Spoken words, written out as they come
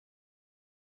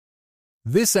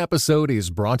This episode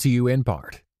is brought to you in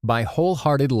part by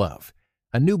Wholehearted Love,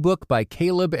 a new book by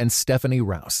Caleb and Stephanie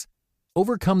Rouse.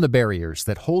 Overcome the barriers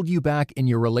that hold you back in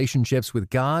your relationships with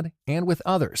God and with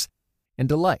others, and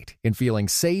delight in feeling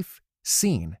safe,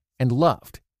 seen, and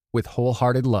loved with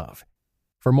Wholehearted Love.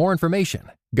 For more information,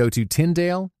 go to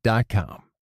Tyndale.com.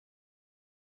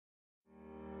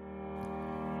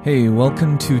 Hey,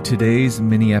 welcome to today's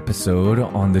mini episode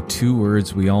on the 2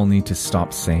 words we all need to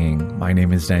stop saying. My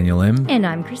name is Daniel M. And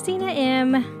I'm Christina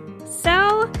M.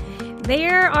 So,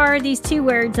 there are these 2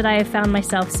 words that I have found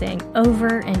myself saying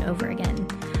over and over again.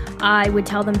 I would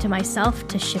tell them to myself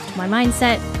to shift my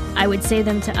mindset. I would say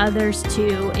them to others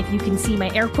to, if you can see my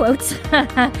air quotes,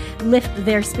 lift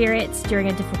their spirits during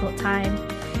a difficult time.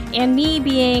 And me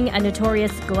being a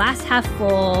notorious glass half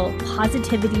full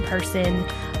positivity person,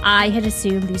 I had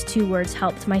assumed these 2 words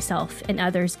helped myself and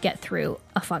others get through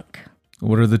a funk.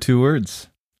 What are the 2 words?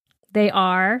 They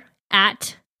are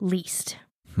at least.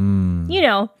 You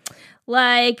know,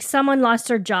 like someone lost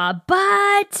their job,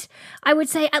 but I would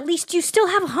say at least you still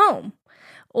have a home.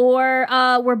 Or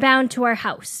we're bound to our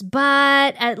house,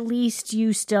 but at least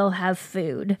you still have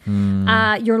food.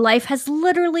 Your life has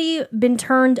literally been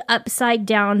turned upside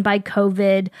down by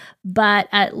COVID, but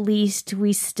at least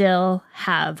we still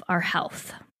have our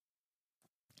health.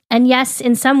 And yes,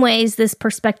 in some ways, this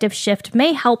perspective shift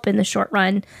may help in the short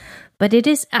run, but it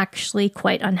is actually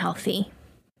quite unhealthy.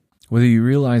 Whether you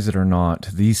realize it or not,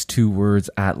 these 2 words,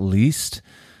 at least,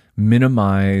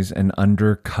 minimize and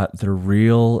undercut the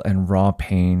real and raw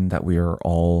pain that we are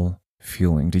all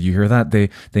feeling. Did you hear that?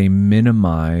 They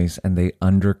minimize and they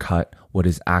undercut what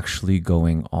is actually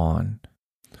going on.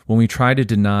 When we try to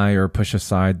deny or push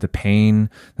aside the pain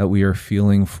that we are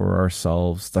feeling for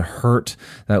ourselves, the hurt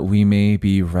that we may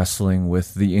be wrestling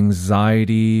with, the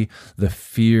anxiety, the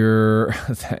fear,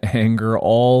 the anger,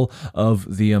 all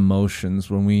of the emotions,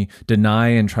 when we deny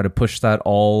and try to push that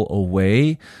all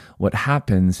away, what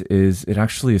happens is it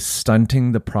actually is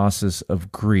stunting the process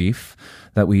of grief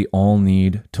that we all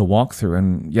need to walk through.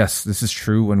 And yes, this is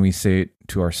true when we say it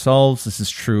to ourselves. This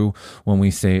is true when we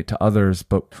say it to others.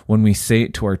 But when we say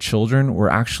it to our children, we're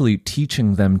actually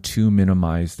teaching them to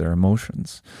minimize their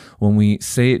emotions. When we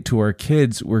say it to our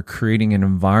kids, we're creating an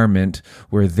environment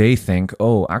where they think,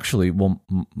 oh, actually, well,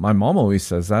 my mom always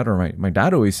says that, or my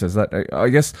dad always says that. I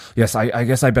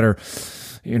guess I better,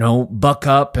 buck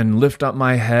up and lift up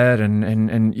my head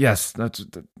and yes, I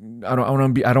don't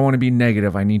want to be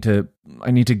negative. I need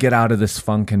to get out of this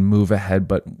funk and move ahead.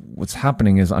 But what's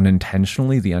happening is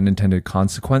unintentionally, the unintended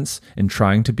consequence in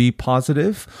trying to be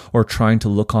positive or trying to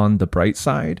look on the bright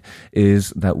side is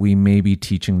that we may be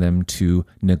teaching them to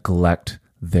neglect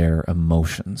their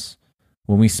emotions.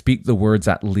 When we speak the words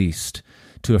at least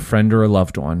to a friend or a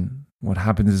loved one, what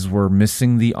happens is we're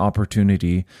missing the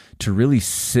opportunity to really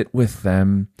sit with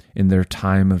them in their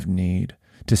time of need,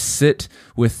 to sit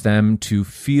with them, to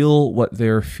feel what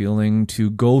they're feeling,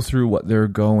 to go through what they're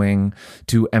going,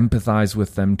 to empathize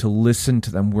with them, to listen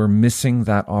to them. We're missing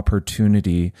that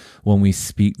opportunity when we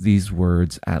speak these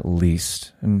words at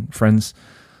least. And friends,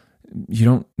 you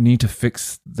don't need to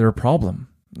fix their problem.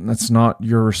 That's not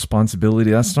your responsibility.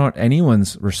 That's not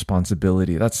anyone's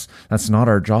responsibility. That's not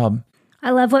our job. I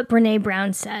love what Brené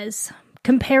Brown says.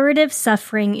 Comparative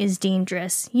suffering is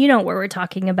dangerous. You know what we're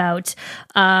talking about.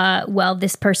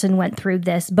 This person went through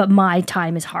this, but my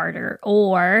time is harder.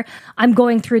 Or I'm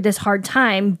going through this hard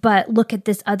time, but look at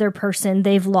this other person.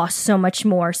 They've lost so much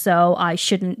more, so I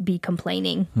shouldn't be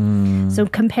complaining. So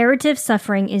comparative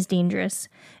suffering is dangerous.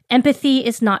 Empathy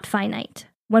is not finite.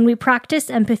 When we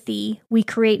practice empathy, we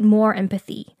create more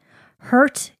empathy.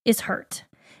 Hurt is hurt.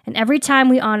 And every time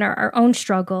we honor our own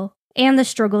struggle, and the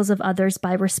struggles of others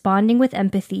by responding with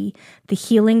empathy, the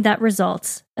healing that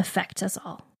results affects us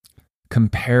all.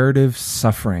 Comparative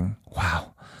suffering.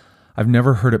 Wow. I've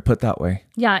never heard it put that way.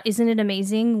 Yeah, isn't it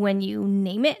amazing when you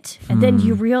name it and then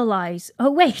you realize,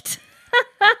 oh, wait,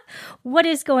 what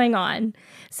is going on?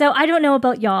 So I don't know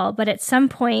about y'all, but at some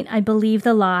point I believe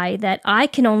the lie that I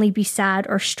can only be sad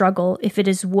or struggle if it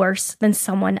is worse than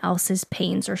someone else's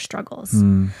pains or struggles.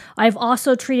 I've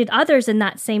also treated others in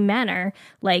that same manner,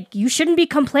 like you shouldn't be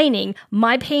complaining.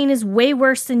 My pain is way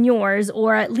worse than yours,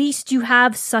 or at least you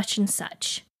have such and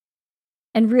such.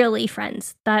 And really,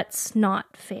 friends, that's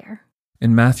not fair.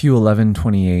 In Matthew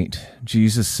 11:28,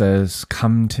 Jesus says,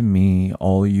 "Come to me,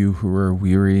 all you who are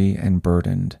weary and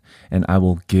burdened, and I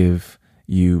will give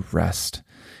you rest."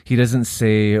 He doesn't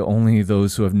say only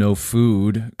those who have no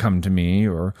food come to me,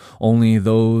 or only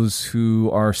those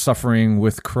who are suffering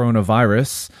with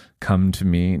coronavirus come to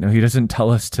me. No, he doesn't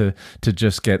tell us to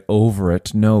just get over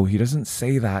it. No, he doesn't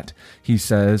say that. He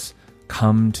says,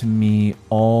 Come to me,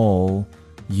 all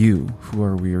you who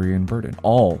are weary and burdened.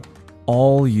 All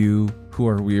you who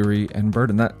are weary and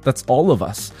burdened. That's all of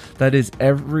us. That is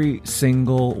every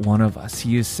single one of us.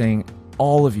 He is saying,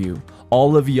 all of you,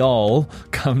 all of y'all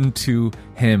come to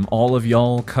him. All of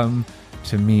y'all come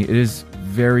to me. It is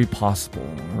very possible,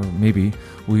 or maybe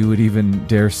we would even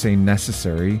dare say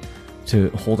necessary, to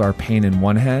hold our pain in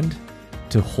one hand,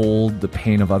 to hold the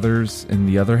pain of others in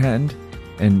the other hand,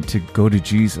 and to go to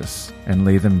Jesus and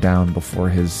lay them down before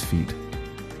his feet.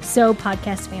 So,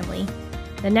 podcast family,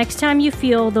 the next time you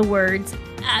feel the words,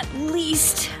 at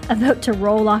least, about to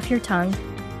roll off your tongue,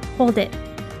 hold it.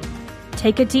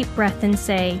 Take a deep breath and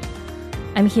say,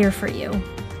 I'm here for you.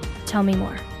 Tell me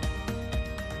more.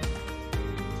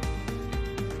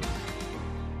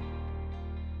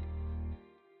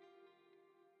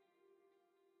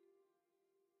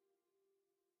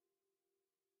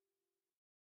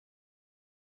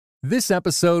 This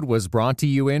episode was brought to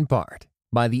you in part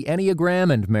by the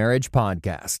Enneagram and Marriage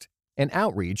Podcast, an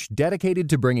outreach dedicated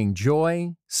to bringing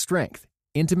joy, strength,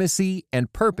 intimacy,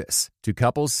 and purpose to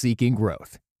couples seeking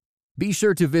growth. Be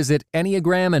sure to visit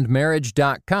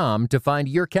enneagramandmarriage.com to find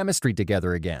your chemistry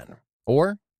together again,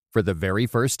 or for the very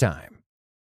first time.